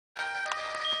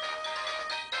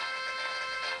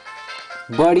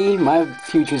Buddy, my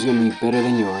future's gonna be better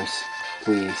than yours.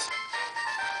 Please.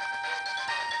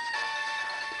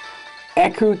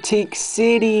 Ecruteak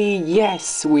City!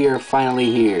 Yes, we are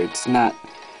finally here. It's not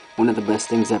one of the best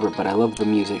things ever, but I love the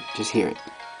music. Just hear it.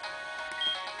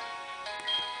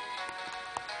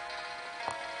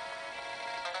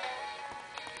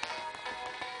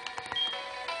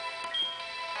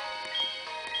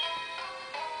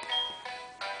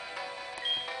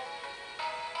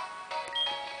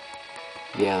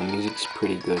 Yeah, the music's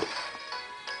pretty good.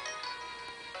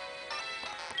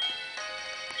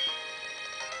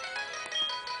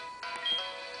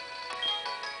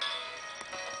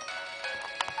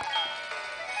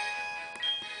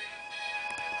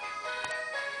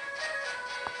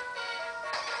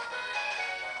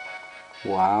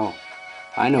 Wow.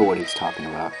 I know what he's talking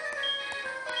about.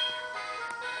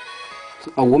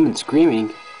 A woman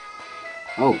screaming?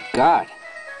 Oh God.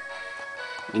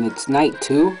 And it's night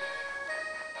too?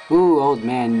 Ooh, old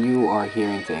man, you are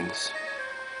hearing things.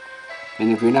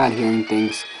 And if you're not hearing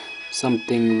things,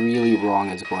 something really wrong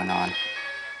is going on.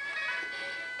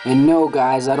 And no,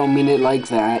 guys, I don't mean it like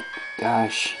that.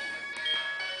 Gosh.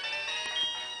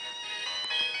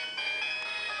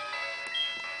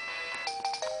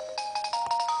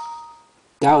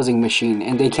 Dowsing machine,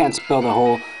 and they can't spell the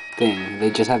whole thing. They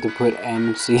just have to put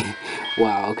MC.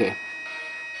 Wow, okay.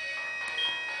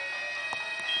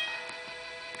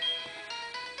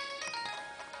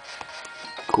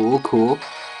 Cool, cool.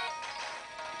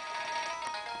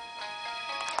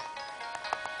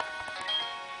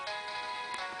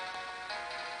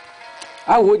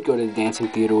 I would go to the dancing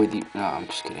theater with you. No, I'm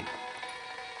just kidding.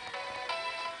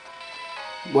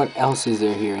 What else is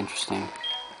there here interesting?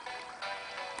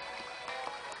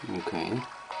 Okay.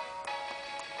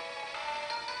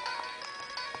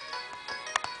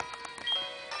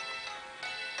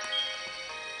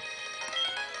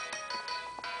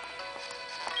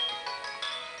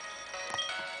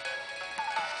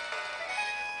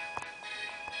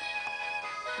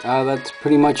 That's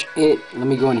pretty much it. Let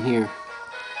me go in here.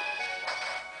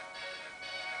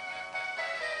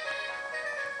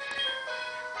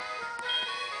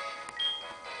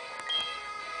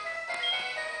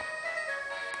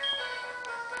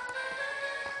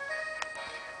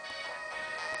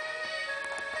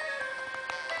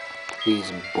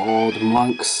 These bald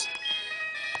monks.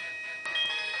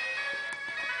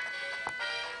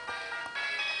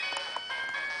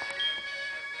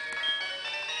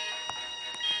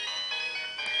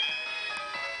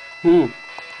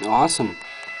 Awesome.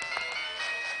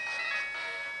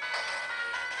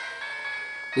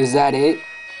 Is that it?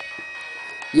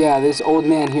 Yeah, this old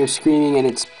man here screaming, and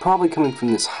it's probably coming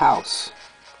from this house.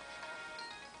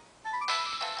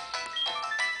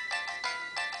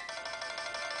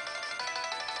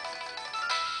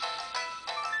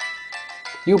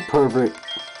 You pervert.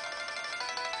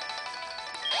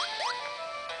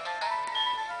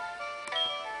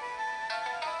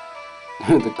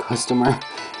 The customer,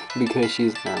 because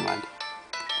she's... Never mind.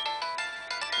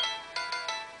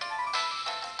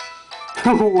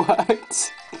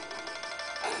 What?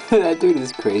 That dude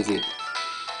is crazy.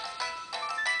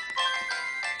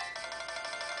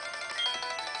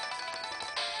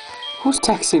 Who's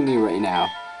texting me right now?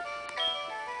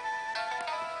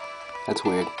 That's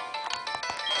weird.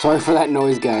 Sorry for that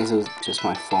noise, guys. It was just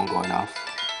my phone going off.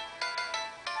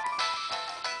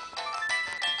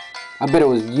 I bet it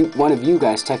was one of you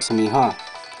guys texting me, huh?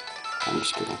 I'm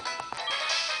just kidding.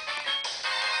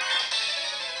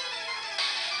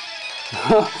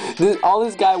 All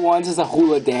this guy wants is a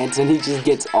hula dance, and he just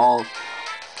gets all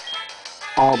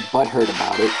butthurt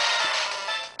about it.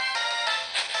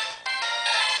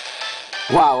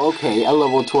 Wow, okay, a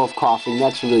level 12 coughing,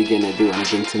 that's really gonna do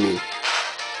anything to me.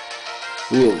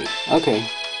 Really? Okay.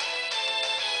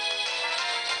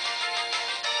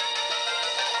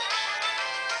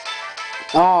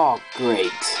 Oh,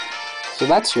 great. So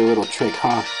that's your little trick,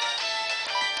 huh?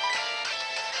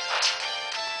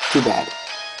 Too bad.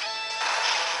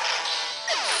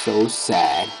 So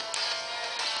sad.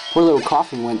 Poor little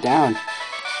coughing went down.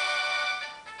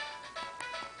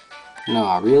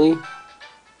 No, really?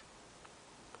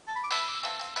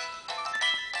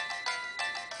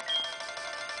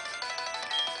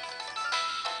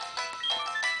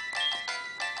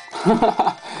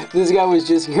 This guy was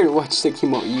just here to watch the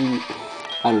chemo.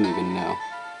 I don't even know.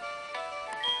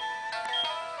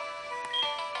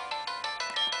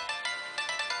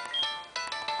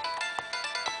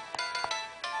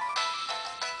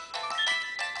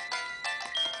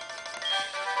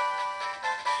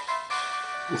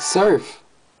 Surf.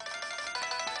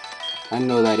 I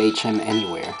know that HM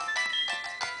anywhere.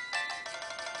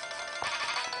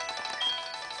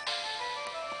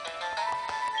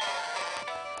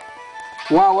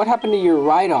 Wow, what happened to your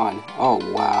ride-on? Oh,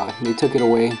 wow, they took it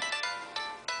away.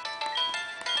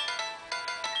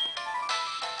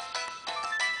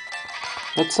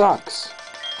 That sucks.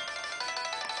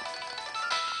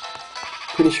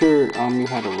 Pretty sure you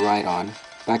had a ride-on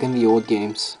back in the old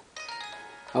games.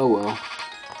 Oh well.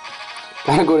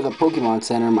 Gotta go to the Pokemon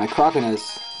Center. My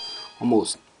Crocona's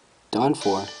almost done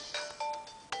for.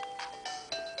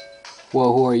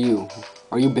 Whoa, who are you?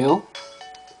 Are you Bill?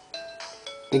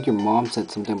 I think your mom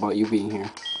said something about you being here.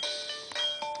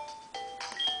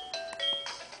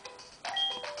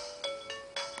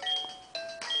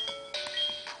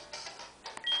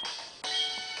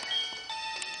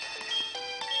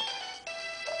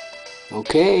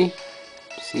 Okay.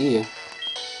 See ya.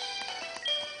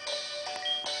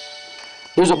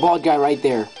 There's a bald guy right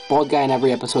there. Bald guy in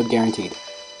every episode guaranteed.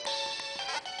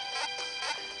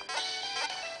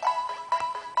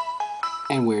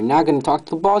 And we're not going to talk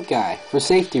to the bald guy for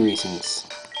safety reasons.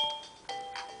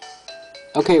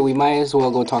 Okay, we might as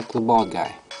well go talk to the bald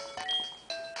guy.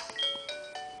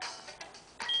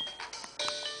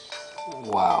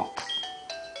 Wow.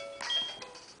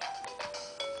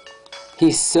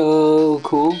 He's so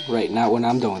cool. Right, not when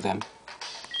I'm done with him.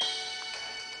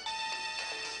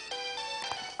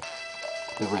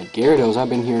 The red Gyarados. I've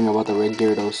been hearing about the red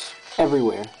Gyarados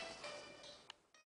everywhere.